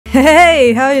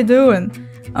Hey, how you doing?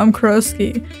 I'm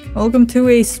Crowzski. Welcome to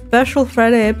a special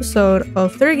Friday episode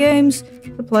of 3 games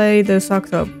to play this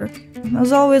October.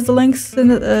 As always, the links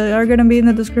are gonna be in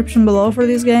the description below for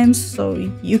these games, so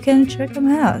you can check them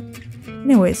out.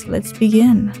 Anyways, let's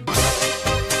begin.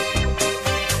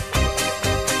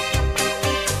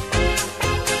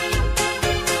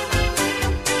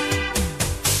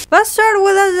 Let's start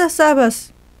with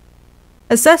the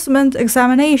assessment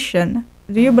examination.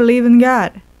 Do you believe in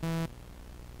God?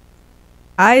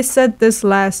 I said this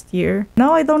last year.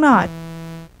 No, I do not.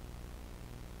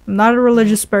 I'm not a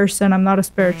religious person. I'm not a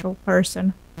spiritual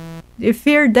person. Do you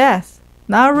fear death?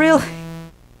 Not really.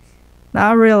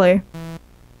 Not really.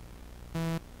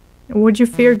 Would you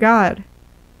fear God?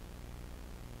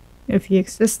 If he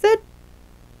existed?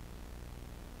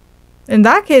 In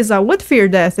that case, I would fear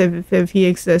death if he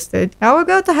existed. I would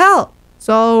go to hell.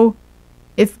 So,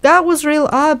 if God was real,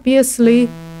 obviously,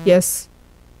 yes,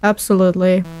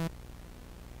 absolutely.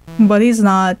 But he's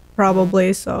not,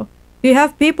 probably, so. Do you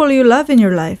have people you love in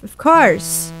your life? Of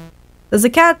course. Does a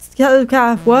cat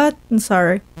what? I'm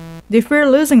sorry. Do you fear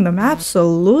losing them?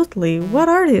 Absolutely. What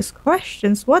are these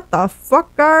questions? What the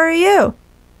fuck are you?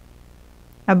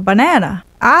 A banana.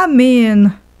 I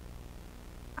mean,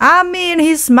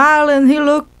 he's smiling. He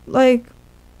looked like,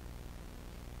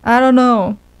 I don't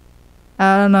know.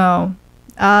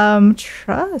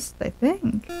 Trust, I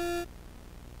think.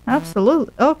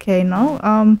 Absolutely. Okay,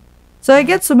 no. So I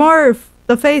get some more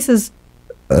the faces.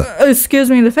 Excuse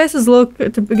me. The faces look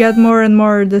to get more and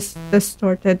more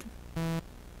distorted.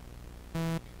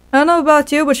 I don't know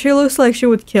about you, but she looks like she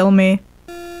would kill me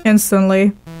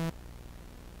instantly.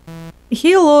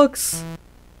 He looks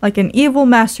like an evil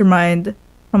mastermind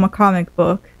from a comic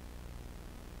book.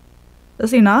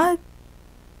 Does he not?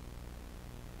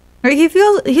 He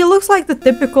looks like the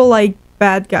typical, like,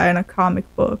 bad guy in a comic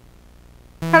book.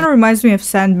 Kind of reminds me of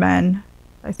Sandman.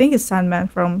 I think it's Sandman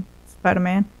from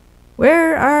Spider-Man.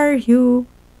 Where are you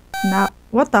now?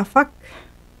 What the fuck?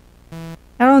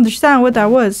 I don't understand what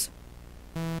that was.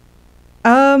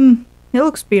 He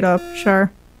looks beat up.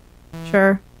 Sure.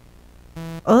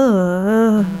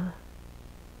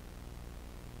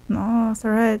 No,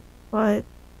 threat, but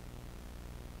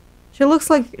she looks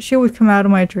like she would come out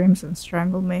of my dreams and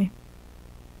strangle me.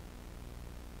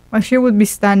 Like she would be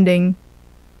standing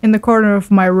in the corner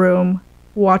of my room,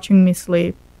 watching me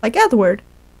sleep. Like Edward.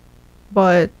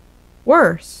 But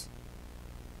worse.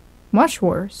 Much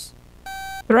worse.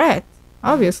 Threat,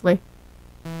 obviously.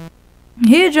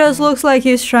 He just looks like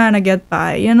he's trying to get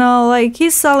by, you know, like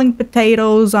he's selling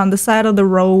potatoes on the side of the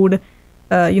road,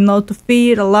 you know, to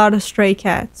feed a lot of stray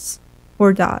cats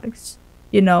or dogs.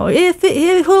 You know,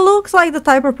 who looks like the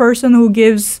type of person who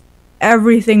gives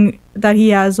everything that he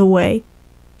has away.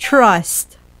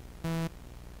 Trust.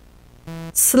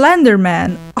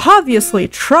 Slenderman. Obviously,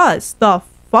 trust. The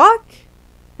fuck?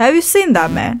 Have you seen that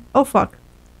man? Oh fuck.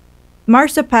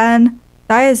 Marzipan,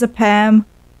 diazepam,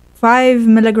 5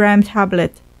 milligram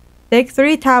tablet. Take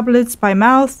 3 tablets by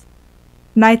mouth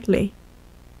nightly.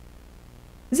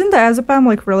 Isn't diazepam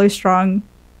like really strong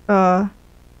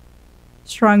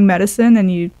medicine, and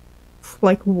you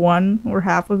like 1 or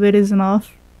half of it is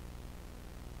enough?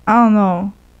 I don't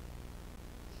know.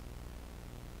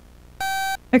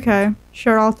 Okay,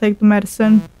 sure, I'll take the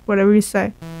medicine, whatever you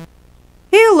say.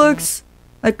 He looks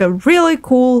like a really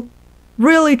cool,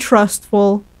 really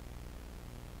trustful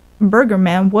burger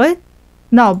man. What?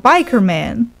 No, biker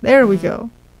man. There we go.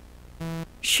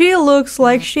 She looks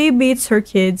like she beats her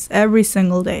kids every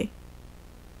single day.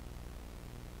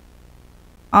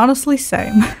 Honestly,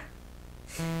 same.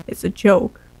 It's a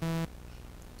joke.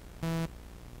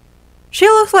 She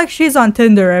looks like she's on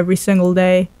Tinder every single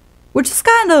day, which is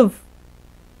kind of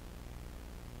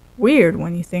weird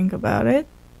when you think about it,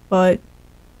 but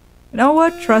you know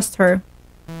what? Trust her.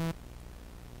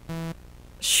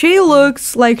 She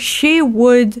looks like she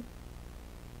would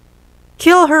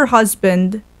kill her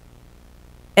husband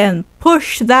and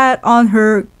push that on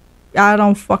her, I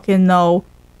don't fucking know,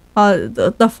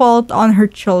 the fault on her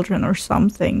children or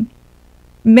something.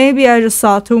 Maybe I just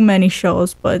saw too many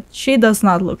shows, but she does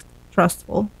not look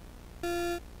trustful.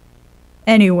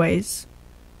 Anyways.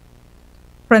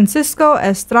 Francisco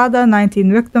Estrada, 19,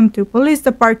 victim to police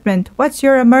department. What's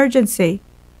your emergency?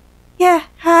 Yeah,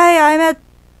 hi, I'm at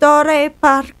Dore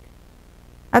Park.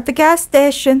 At the gas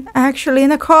station, actually in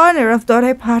the corner of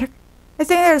Dore Park. I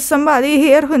think there's somebody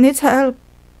here who needs help.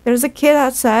 There's a kid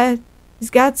outside. He's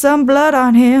got some blood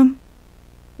on him.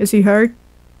 Is he hurt?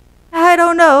 I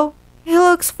don't know. He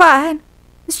looks fine.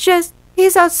 It's just,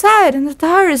 he's outside and the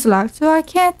door is locked, so I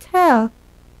can't tell.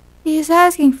 He's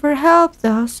asking for help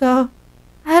though, so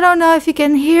I don't know if you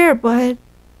can hear, but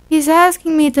he's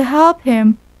asking me to help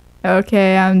him.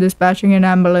 Okay, I'm dispatching an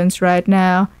ambulance right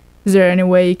now. Is there any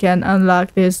way you can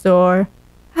unlock this door?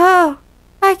 Oh,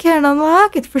 I can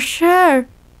unlock it for sure.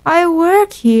 I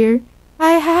work here.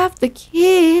 I have the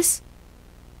keys.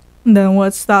 Then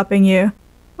what's stopping you?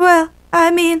 Well,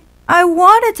 I mean, I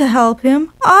wanted to help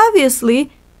him,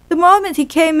 obviously. The moment he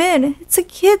came in, it's a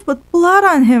kid with blood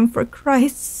on him, for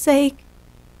Christ's sake.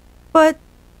 But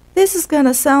this is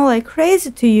gonna sound like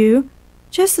crazy to you.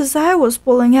 Just as I was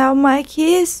pulling out my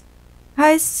keys,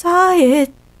 I saw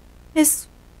it. His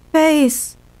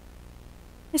face.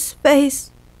 His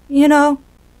face. You know,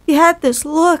 he had this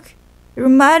look. It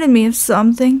reminded me of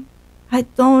something. I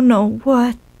don't know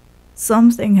what.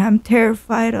 Something I'm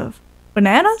terrified of.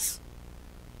 Bananas?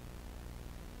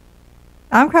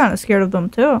 I'm kind of scared of them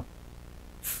too.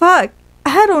 Fuck,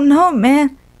 I don't know,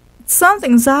 man.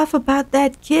 Something's off about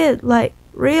that kid, like,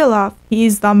 real off.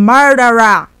 He's the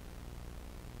murderer.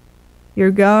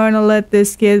 You're going to let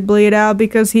this kid bleed out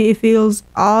because he feels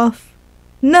off?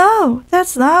 No,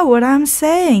 that's not what I'm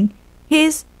saying.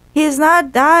 He's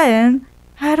not dying,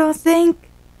 I don't think.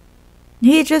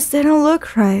 He just didn't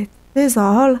look right, is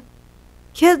all.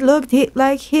 Kid looked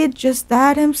like he'd just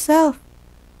died himself.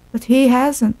 But he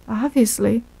hasn't,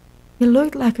 obviously. He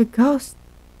looked like a ghost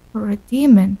or a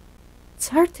demon. It's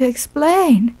hard to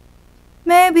explain.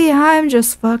 Maybe I'm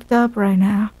just fucked up right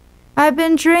now. I've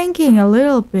been drinking a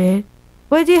little bit,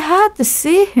 but you had to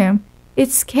see him.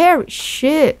 It's scary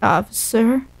shit,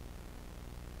 officer.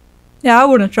 Yeah, I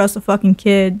wouldn't trust a fucking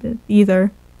kid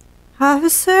either.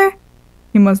 Officer?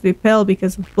 He must be pale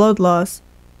because of blood loss.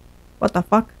 What the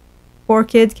fuck? Poor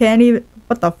kid can't even...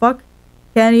 What the fuck?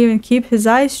 Can't even keep his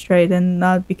eyes straight, and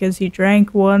not because he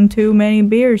drank one too many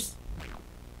beers.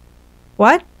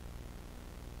 What?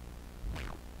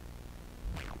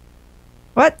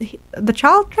 What? The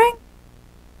child drank?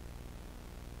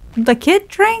 The kid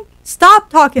drank? Stop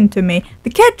talking to me. The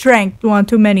kid drank one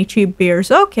too many cheap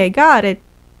beers. Okay, got it.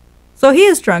 So he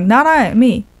is drunk, not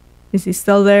me. Is he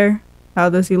still there? How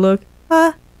does he look?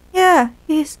 Yeah,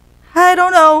 he's... I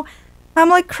don't know. I'm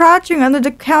like crouching under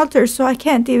the counter so I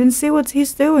can't even see what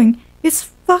he's doing. It's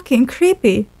fucking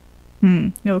creepy.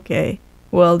 Okay.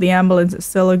 Well, the ambulance is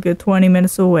still a good 20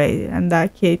 minutes away, and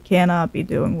that kid cannot be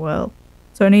doing well.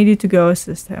 So I need you to go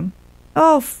assist him.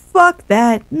 Oh, fuck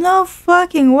that. No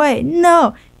fucking way.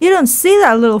 No, you don't see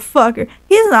that little fucker.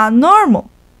 He's not normal.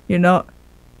 You know,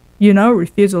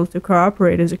 refusal to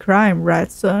cooperate is a crime, right,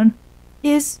 son?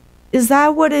 Is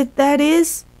that what that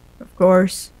is? Of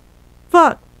course.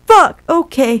 Fuck.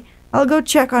 Okay, I'll go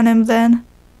check on him then.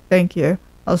 Thank you.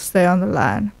 I'll stay on the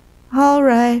line. All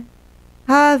right.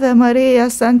 Ave Maria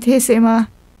Santissima.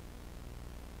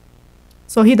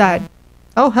 So he died.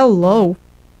 Oh, hello.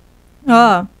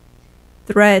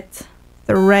 Threat.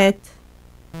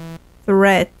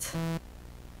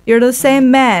 You're the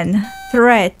same man.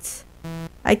 Threat.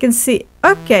 I can see.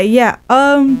 Okay, yeah.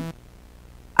 I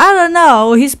don't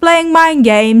know. He's playing mind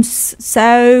games,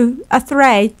 so a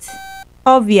threat.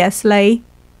 Obviously.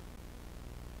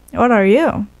 What are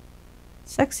you?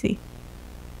 Sexy.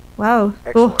 Wow.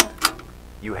 Excellent.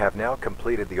 You have now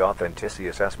completed the authenticity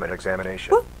assessment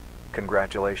examination. Ooh.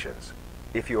 Congratulations.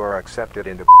 If you are accepted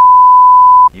into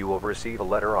you will receive a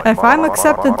letter on... If I'm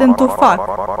accepted into fuck.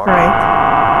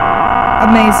 Right.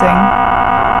 Amazing.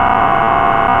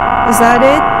 Is that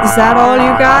it? Is that all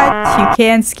you got? You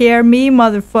can't scare me,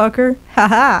 motherfucker.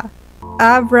 Haha.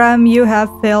 Abram, you have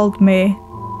failed me.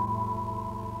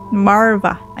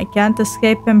 Marva, I can't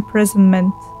escape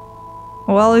imprisonment.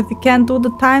 Well, if you can't do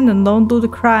the time, then don't do the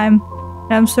crime.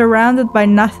 I'm surrounded by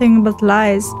nothing but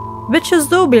lies. Bitches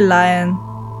do be lying.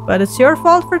 But it's your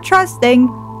fault for trusting.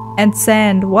 And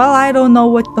sand, well, I don't know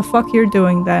what the fuck you're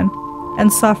doing then.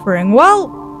 And suffering,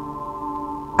 well,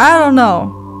 I don't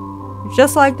know.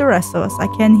 Just like the rest of us, I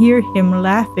can hear him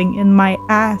laughing in my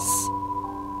ass.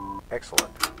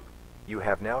 Excellent. You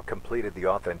have now completed the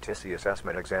authenticity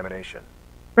assessment examination.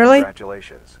 Really?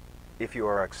 Congratulations. If you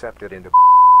are accepted into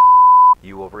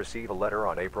you will receive a letter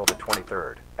on April the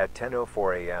 23rd at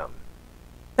 10:04 a.m.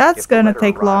 That's gonna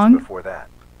take long. Before that,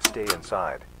 stay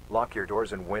inside, lock your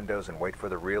doors and windows, and wait for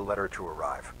the real letter to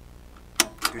arrive.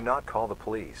 Do not call the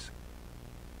police.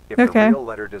 If the real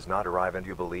letter does not arrive and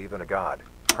you believe in a God,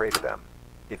 pray to them.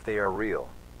 If they are real,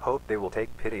 hope they will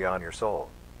take pity on your soul.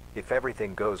 If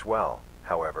everything goes well,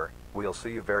 however, we'll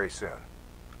see you very soon.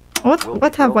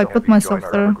 What have I put myself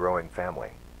through? Our growing family.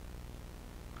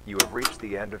 You have reached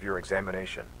the end of your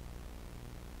examination.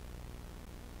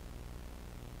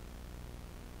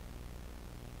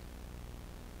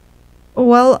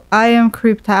 Well, I am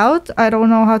creeped out. I don't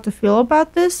know how to feel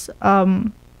about this.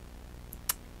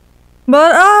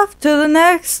 But off to the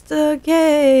next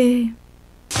game.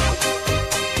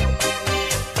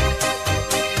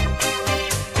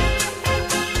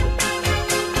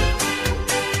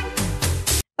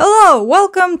 Hello,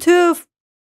 welcome to...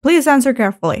 Please answer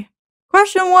carefully.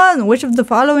 Question 1. Which of the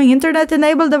following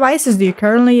internet-enabled devices do you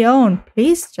currently own?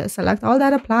 Please just select all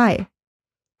that apply.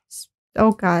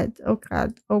 Oh god, oh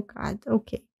god, oh god,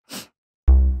 okay.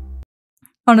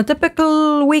 On a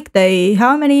typical weekday,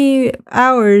 how many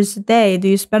hours a day do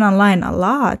you spend online? A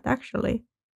lot, actually.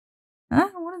 I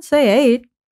wouldn't say 8.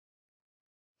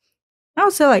 I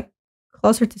would say like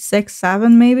closer to 6,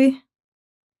 7 maybe.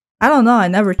 I don't know, I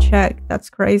never checked. That's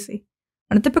crazy.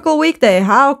 On a typical weekday,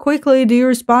 how quickly do you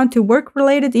respond to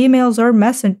work-related emails or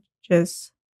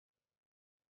messages?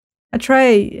 I try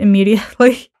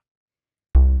immediately.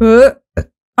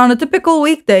 On a typical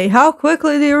weekday, how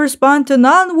quickly do you respond to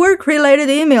non-work-related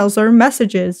emails or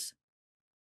messages?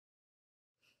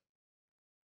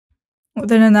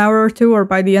 Within an hour or two, or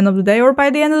by the end of the day, or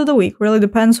by the end of the week. Really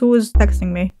depends who is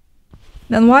texting me.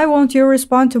 Then why won't you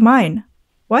respond to mine?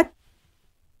 What?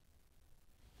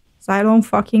 'Cause I don't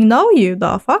fucking know you,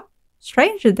 the fuck?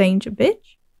 Stranger danger,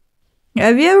 bitch.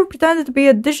 Have you ever pretended to be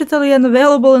digitally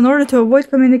unavailable in order to avoid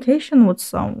communication with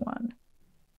someone?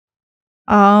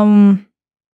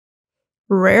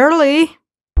 Rarely.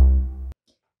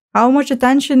 How much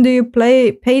attention do you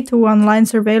pay to online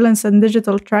surveillance and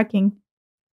digital tracking?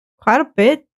 Quite a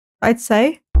bit, I'd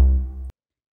say.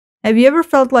 Have you ever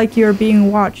felt like you're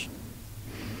being watched?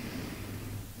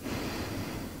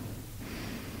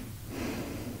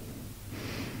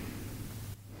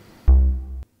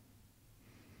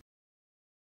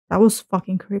 That was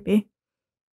fucking creepy.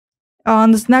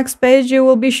 On this next page, you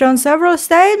will be shown several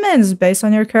statements based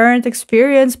on your current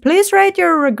experience. Please write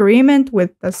your agreement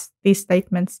with these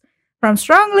statements. From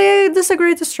strongly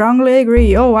disagree to strongly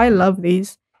agree. Oh, I love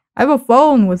these. I have a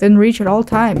phone within reach at all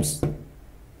times.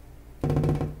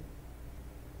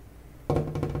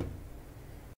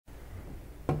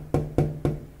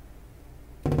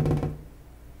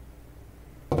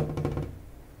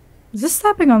 Is this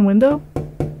tapping on window?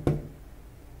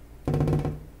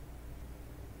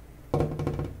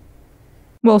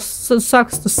 Well, so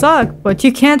sucks to suck, but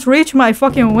you can't reach my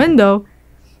fucking window.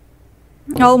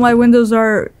 All my windows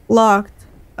are locked.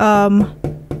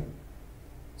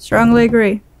 Strongly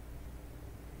agree.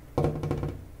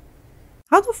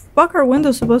 How the fuck are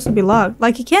windows supposed to be locked?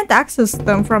 Like, you can't access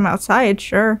them from outside,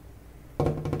 sure.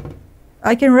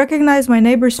 I can recognize my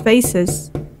neighbors' faces.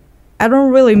 I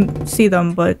don't really see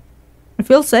them, but I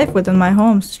feel safe within my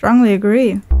home. Strongly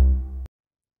agree.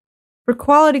 For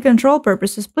quality control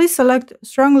purposes, please select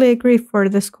strongly agree for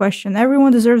this question.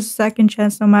 Everyone deserves a second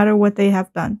chance no matter what they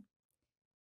have done.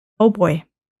 Oh boy.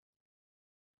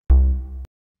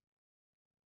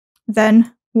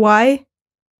 Then why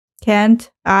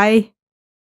can't I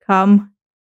come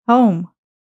home?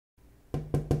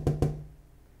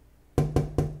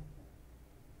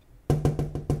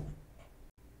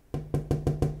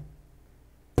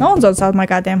 No one's outside my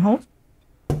goddamn house.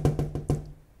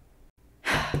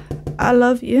 I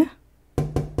love you.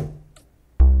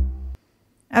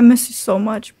 I miss you so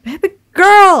much. Baby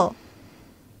girl!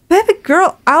 Baby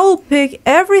girl, I will pick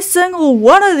every single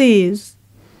one of these.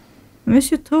 I miss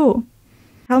you too.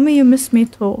 Tell me you miss me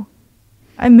too.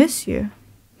 I miss you.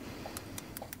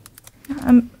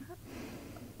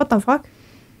 What the fuck?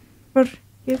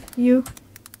 Forgive you,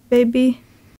 baby.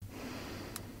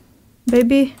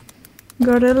 Baby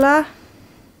gorilla.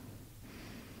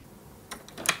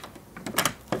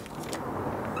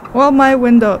 Well, my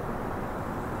window.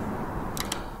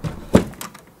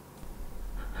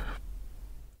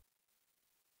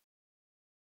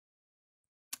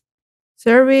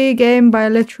 Survey game by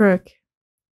Litrick.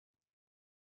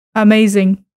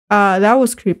 Amazing. That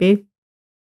was creepy.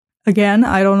 Again,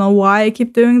 I don't know why I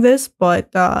keep doing this,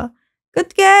 but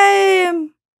good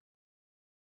game.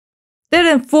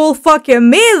 Didn't fool fucking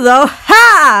me though.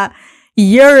 Ha!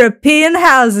 European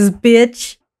houses,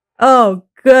 bitch. Oh,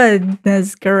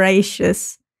 goodness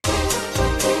gracious.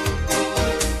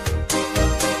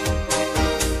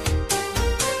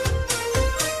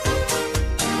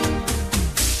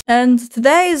 And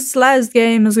today's last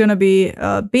game is gonna be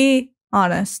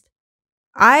honest.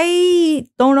 I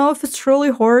don't know if it's truly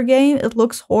a horror game. It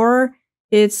looks horror.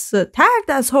 It's tagged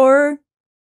as horror.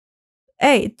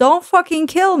 Hey, don't fucking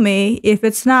kill me if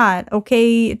it's not,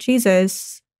 okay?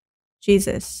 Jesus.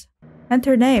 Jesus.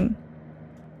 Enter name.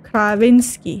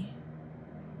 Crowzski.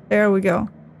 There we go.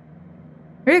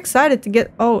 Very excited to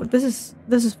get... Oh, this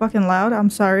is fucking loud. I'm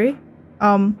sorry.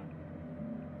 You're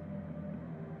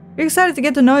excited to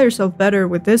get to know yourself better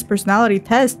with this personality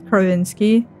test,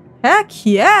 Crowzski. Heck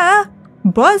yeah!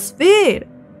 BuzzFeed!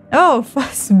 Oh,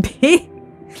 BuzzFeed.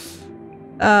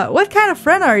 What kind of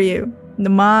friend are you? The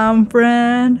mom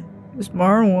friend? The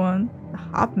smart one? The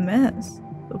hot mess?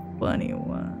 The funny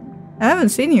one? I haven't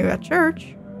seen you at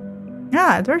church.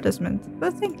 Ah, advertisement.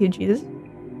 But thank you, Jesus.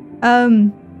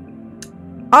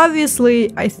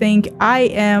 Obviously, I think I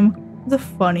am the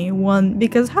funny one,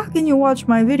 because how can you watch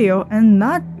my video and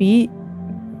not be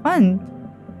fun?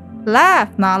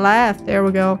 Laugh, not laugh. There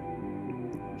we go.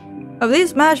 Of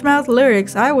these Smash Mouth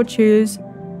lyrics, I would choose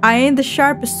I ain't the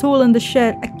sharpest tool in the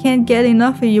shed. I can't get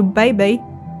enough of you, baby.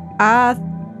 I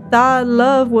thought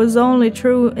love was only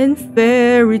true in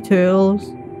fairy tales.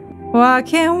 Why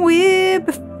can't we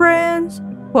be friends?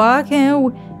 Why can't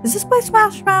we? Is this by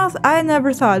Smash Mouth? I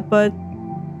never thought, but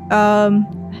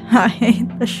I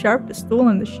ain't the sharpest tool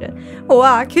in the shed.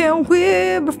 Why can't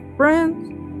we be friends?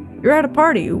 You're at a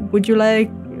party. Would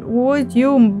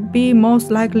you be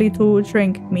most likely to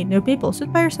drink, meet new people,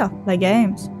 sit by yourself, play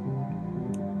games?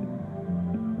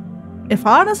 If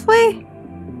honestly,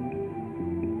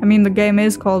 I mean, the game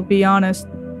is called Be Honest.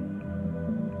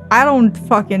 I don't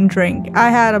fucking drink. I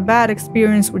had a bad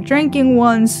experience with drinking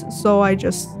once, so I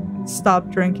just stopped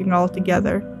drinking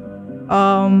altogether.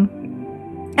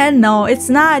 And no, it's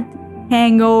not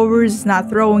hangovers, it's not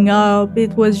throwing up,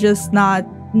 it was just not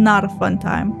a fun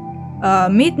time.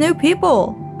 Meet new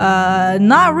people.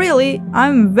 Not really.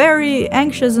 I'm very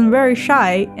anxious and very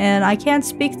shy, and I can't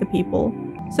speak to people.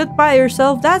 Sit by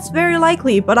yourself, that's very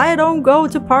likely, but I don't go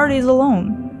to parties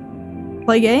alone.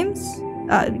 Play games?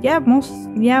 Yeah,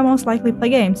 most likely play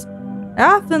games. I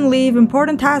often leave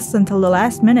important tasks until the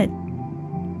last minute.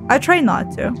 I try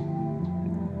not to.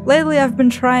 Lately, I've been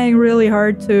trying really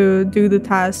hard to do the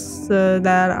tasks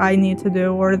that I need to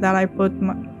do, or that I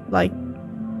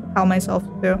tell myself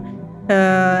to do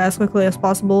as quickly as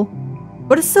possible.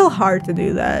 But it's still hard to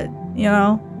do that, you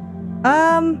know?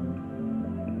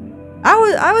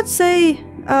 I would say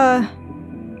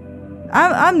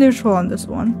I'm neutral on this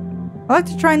one. I like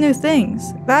to try new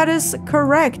things. That is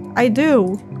correct, I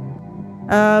do.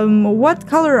 What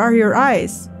color are your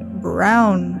eyes?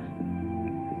 Brown.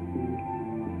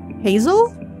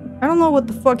 Hazel? I don't know what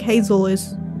the fuck hazel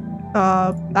is.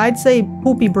 I'd say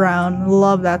poopy brown.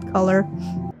 Love that color.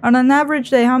 On an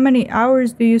average day, how many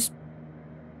hours do you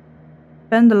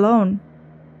spend alone?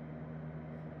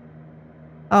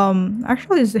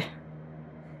 Actually,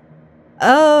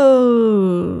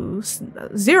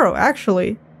 zero,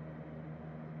 actually.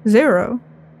 Zero.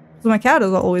 Because my cat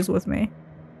is always with me.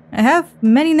 I have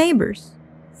many neighbors.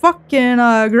 Fucking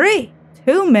agree.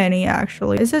 Too many,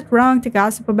 actually. Is it wrong to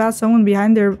gossip about someone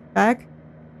behind their back?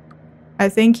 I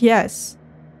think yes.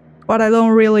 But I don't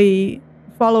really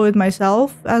follow it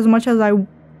myself as much as I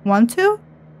want to.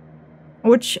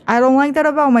 Which, I don't like that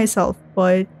about myself,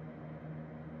 but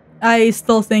I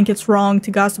still think it's wrong to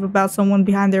gossip about someone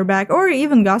behind their back, or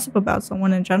even gossip about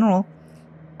someone in general.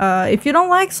 If you don't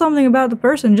like something about the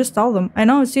person, just tell them. I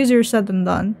know it's easier said than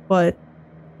done, but,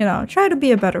 you know, try to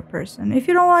be a better person. If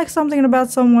you don't like something about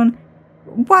someone,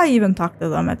 why even talk to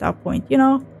them at that point, you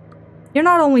know? You're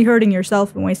not only hurting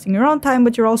yourself and wasting your own time,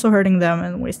 but you're also hurting them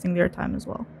and wasting their time as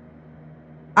well.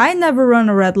 I never run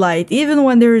a red light, even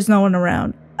when there is no one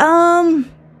around.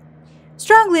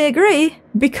 Strongly agree,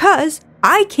 because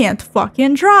I can't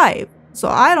fucking drive. So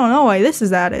I don't know why this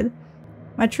is added.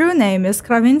 My true name is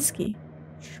Crowzski.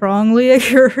 Strongly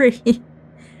agree.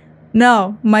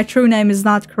 No, my true name is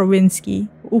not Crowzski.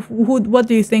 What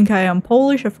do you think I am?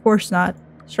 Polish? Of course not.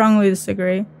 Strongly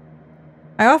disagree.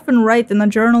 I often write in a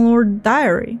journal or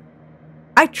diary.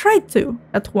 I tried to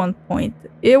at one point.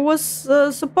 It was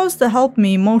supposed to help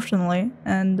me emotionally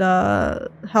and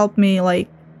help me like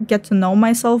get to know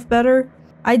myself better.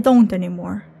 I don't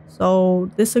anymore. So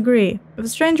disagree. If a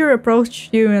stranger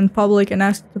approached you in public and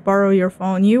asked to borrow your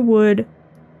phone, you would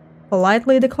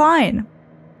politely decline.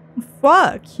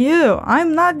 Fuck you.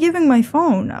 I'm not giving my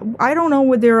phone. I don't know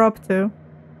what they're up to.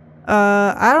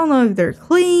 I don't know if they're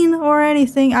clean or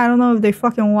anything. I don't know if they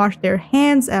fucking washed their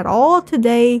hands at all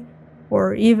today.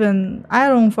 Or even, I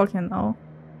don't fucking know.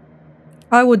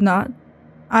 I would not.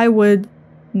 I would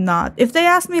not. If they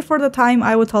asked me for the time,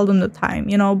 I would tell them the time,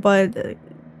 you know, but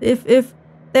if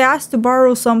they asked to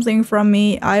borrow something from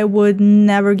me, I would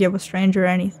never give a stranger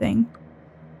anything.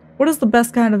 What is the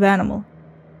best kind of animal?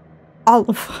 All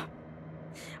of them.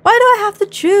 Why do I have to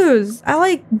choose? I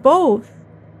like both.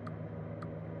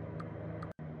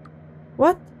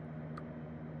 What?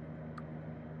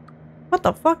 What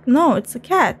the fuck? No, it's a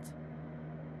cat.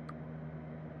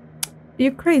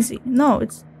 You're crazy. No,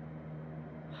 it's...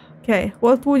 Okay,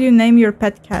 what would you name your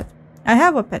pet cat? I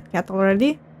have a pet cat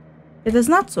already. It is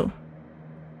Natsu.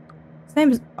 His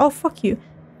name is... Oh, fuck you.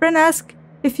 Friend asks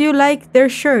if you like their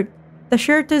shirt. The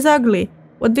shirt is ugly.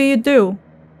 What do you do?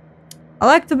 I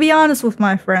like to be honest with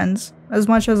my friends. As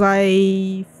much as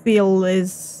I feel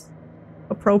is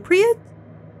appropriate,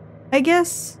 I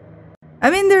guess.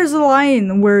 I mean, there's a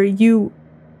line where you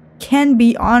can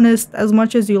be honest as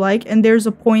much as you like, and there's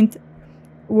a point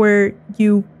where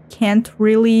you can't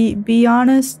really be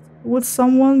honest with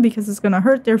someone because it's gonna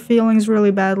hurt their feelings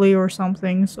really badly or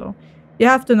something, so you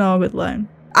have to know a good line.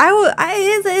 I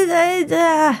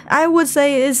would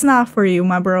say it's not for you,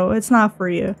 my bro. It's not for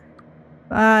you.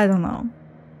 I don't know.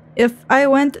 If I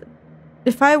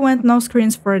went no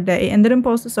screens for a day and didn't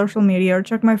post to social media or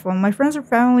check my phone, my friends or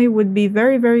family would be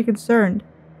very, very concerned.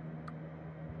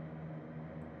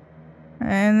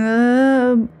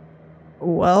 And,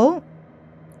 well,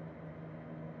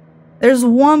 there's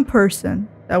one person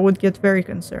that would get very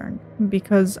concerned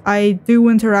because I do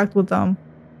interact with them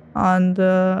on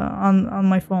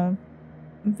my phone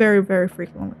very, very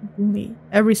frequently,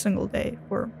 every single day,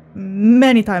 for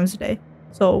many times a day.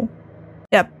 So,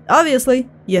 yeah, obviously,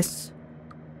 yes.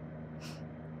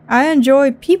 I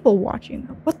enjoy people watching.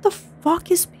 What the fuck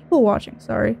is people watching?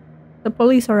 Sorry. The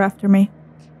police are after me.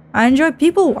 I enjoy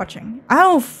people watching. I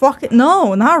don't fucking...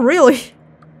 No, not really.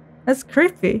 That's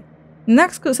creepy.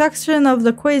 Next section of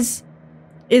the quiz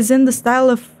is in the style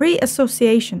of free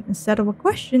association. Instead of a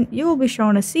question, you will be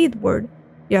shown a seed word.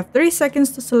 You have 3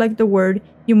 seconds to select the word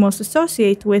you most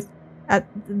associate with at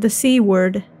the seed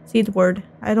word.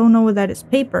 I don't know what that is.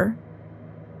 Paper.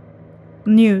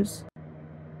 News.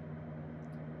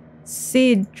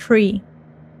 Seed tree.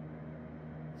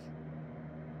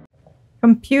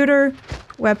 Computer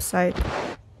website.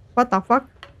 What the fuck?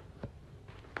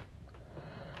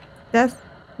 Death.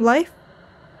 Life.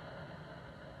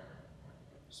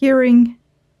 Hearing.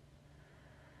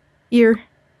 Ear.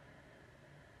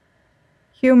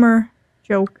 Humor.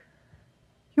 Joke.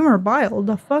 Humor bile.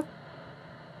 The fuck?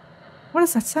 What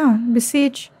does that sound?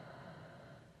 Beseech.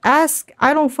 Ask.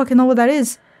 I don't fucking know what that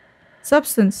is.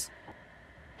 Substance.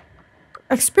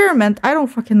 Experiment. I don't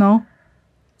fucking know.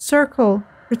 Circle.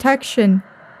 Protection.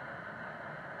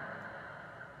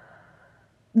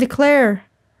 Declare.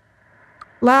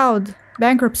 Loud.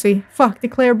 Bankruptcy. Fuck.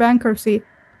 Declare bankruptcy.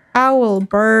 Owl.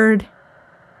 Bird.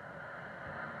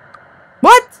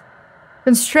 What?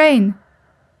 Constrain.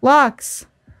 Locks.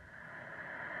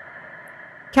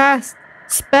 Cast.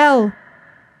 Spell.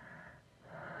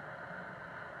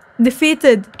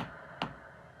 Defeated.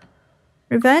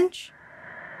 Revenge.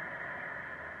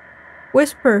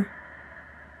 Whisper.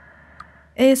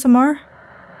 ASMR.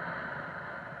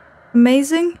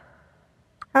 Amazing.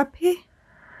 Happy.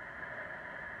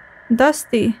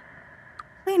 Dusty.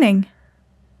 Cleaning.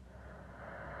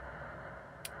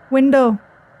 Window.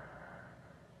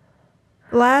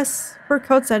 Glass. Fur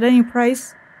coats at any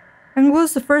price.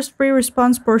 Concludes the first free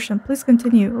response portion. Please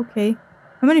continue. Okay.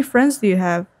 How many friends do you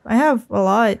have? I have a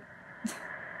lot.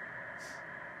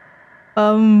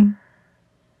 Don't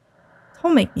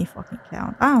make me fucking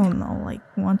count. I don't know, like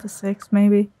 1 to 6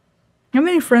 maybe. How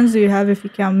many friends do you have if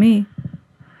you count me?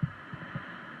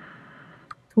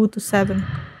 2 to 7.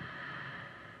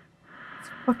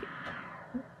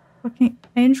 Fucking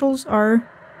angels are...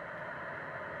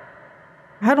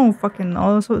 I don't fucking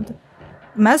know. So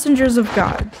messengers of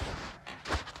God.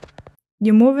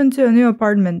 You move into a new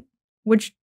apartment.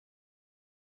 Which...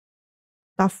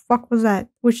 the fuck was that?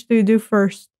 Which do you do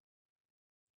first?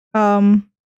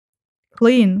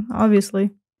 Clean,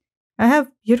 obviously. I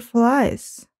have beautiful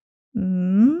eyes. I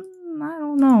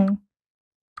don't know.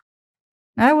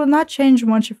 I would not change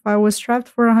much if I was trapped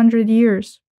for 100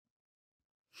 years.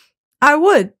 I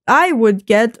would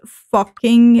get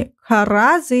fucking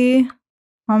crazy.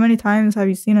 How many times have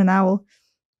you seen an owl?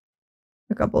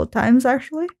 A couple of times,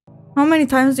 actually. How many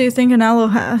times do you think an owl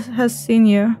has seen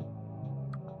you?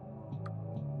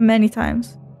 Many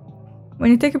times. When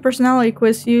you take a personality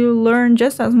quiz, you learn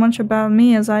just as much about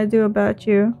me as I do about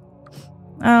you.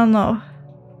 I don't know.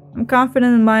 I'm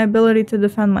confident in my ability to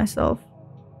defend myself.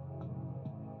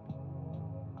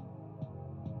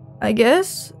 I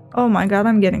guess? Oh my god,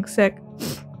 I'm getting sick.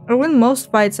 I win most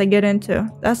fights I get into.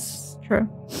 That's true.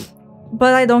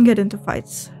 But I don't get into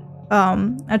fights.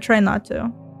 I try not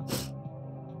to.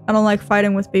 I don't like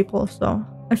fighting with people, so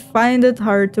I find it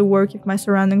hard to work if my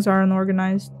surroundings are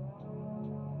unorganized.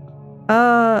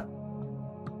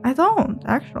 I don't,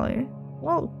 actually.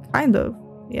 Well, kind of,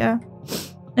 yeah.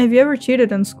 Have you ever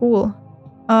cheated in school?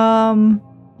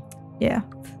 Yeah.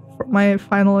 For my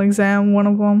final exam, one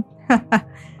of them.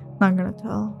 Not gonna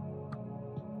tell.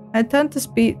 I tend to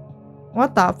speed...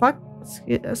 What the fuck?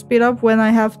 Speed up when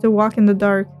I have to walk in the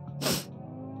dark.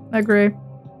 Agree.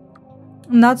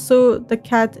 Natsu the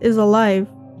cat is alive.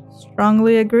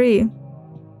 Strongly agree.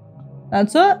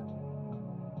 That's it?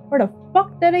 Where the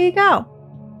fuck did he go?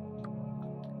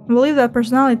 I believe that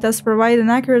personality tests provide an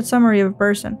accurate summary of a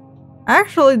person. I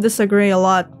actually disagree a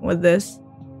lot with this.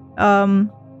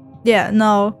 Yeah,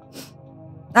 no.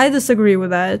 I disagree with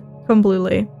that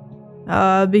completely.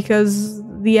 Because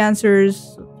the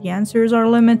answers are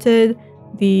limited.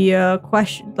 The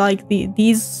question, like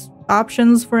these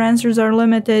options for answers are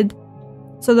limited.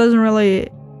 So it doesn't really,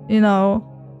 you know,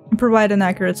 provide an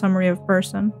accurate summary of a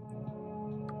person.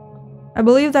 I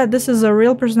believe that this is a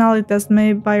real personality test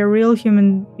made by a real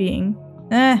human being.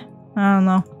 I don't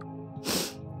know.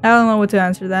 I don't know what to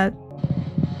answer that.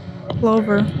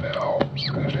 Clover.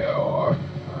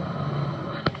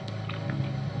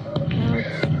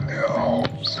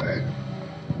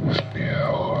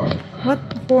 What?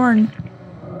 Horn.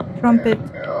 Trumpet.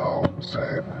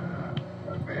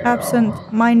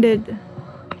 Absent-minded.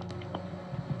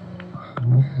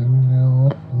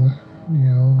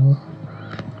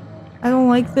 I don't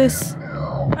like this.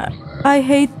 I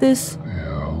hate this.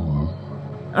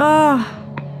 I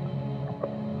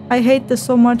hate this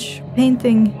so much.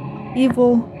 Painting.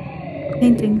 Evil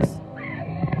paintings.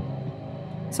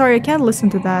 Sorry, I can't listen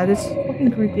to that. It's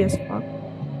fucking creepy as fuck.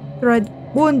 Thread.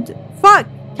 Wound. Fuck!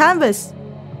 Canvas!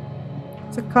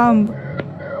 Succumb.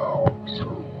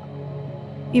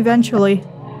 Eventually.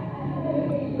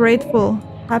 Grateful.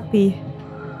 Happy.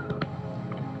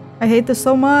 I hate this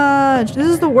so much. This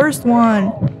is the worst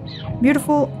one.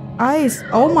 Beautiful eyes.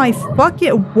 Oh my fuck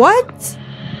it. What?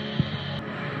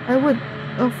 I would...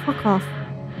 Oh, fuck off.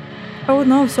 I would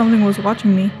know if something was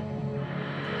watching me.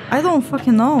 I don't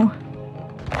fucking know.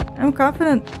 I'm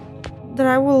confident that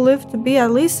I will live to be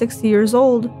at least 60 years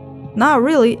old. Not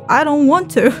really. I don't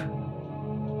want to.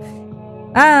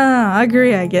 I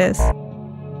agree, I guess.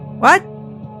 What?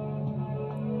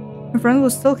 My friend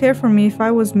would still care for me if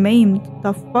I was maimed.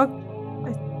 The fuck?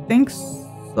 I think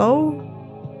so?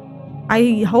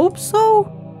 I hope so?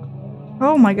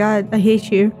 Oh my god, I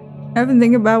hate you. I've been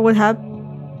thinking about what happened.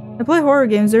 I play horror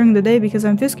games during the day because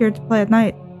I'm too scared to play at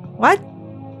night. What?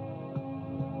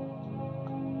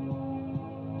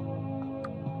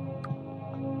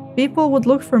 People would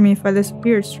look for me if I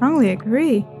disappeared. Strongly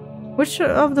agree. Which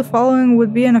of the following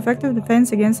would be an effective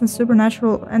defense against a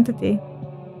supernatural entity?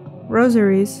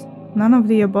 Rosaries. None of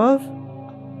the above?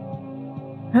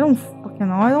 I don't fucking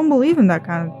know. I don't believe in that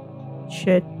kind of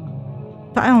shit.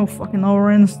 I don't fucking know.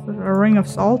 A ring of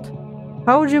salt?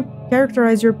 How would you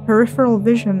characterize your peripheral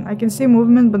vision? I can see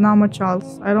movement but not much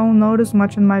else. I don't notice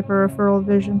much in my peripheral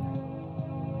vision.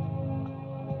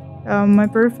 My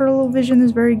peripheral vision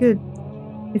is very good.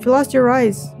 If you lost your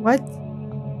eyes, what?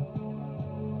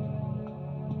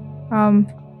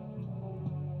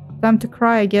 Time to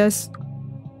cry, I guess.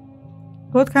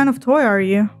 What kind of toy are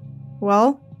you?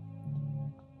 Well,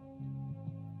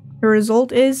 the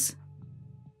result is...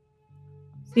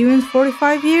 See you in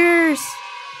 45 years!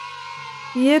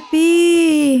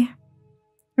 Yippee!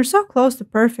 You're so close to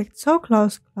perfect. So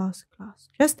close, close, close.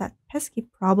 Just that pesky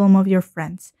problem of your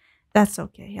friends. That's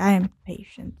okay. I am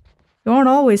patient. You won't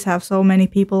always have so many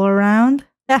people around.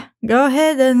 Yeah, go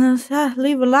ahead and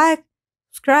leave a like,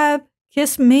 subscribe,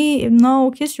 kiss me.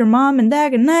 No, kiss your mom and dad.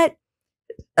 Good night.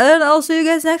 And I'll see you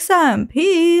guys next time.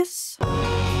 Peace.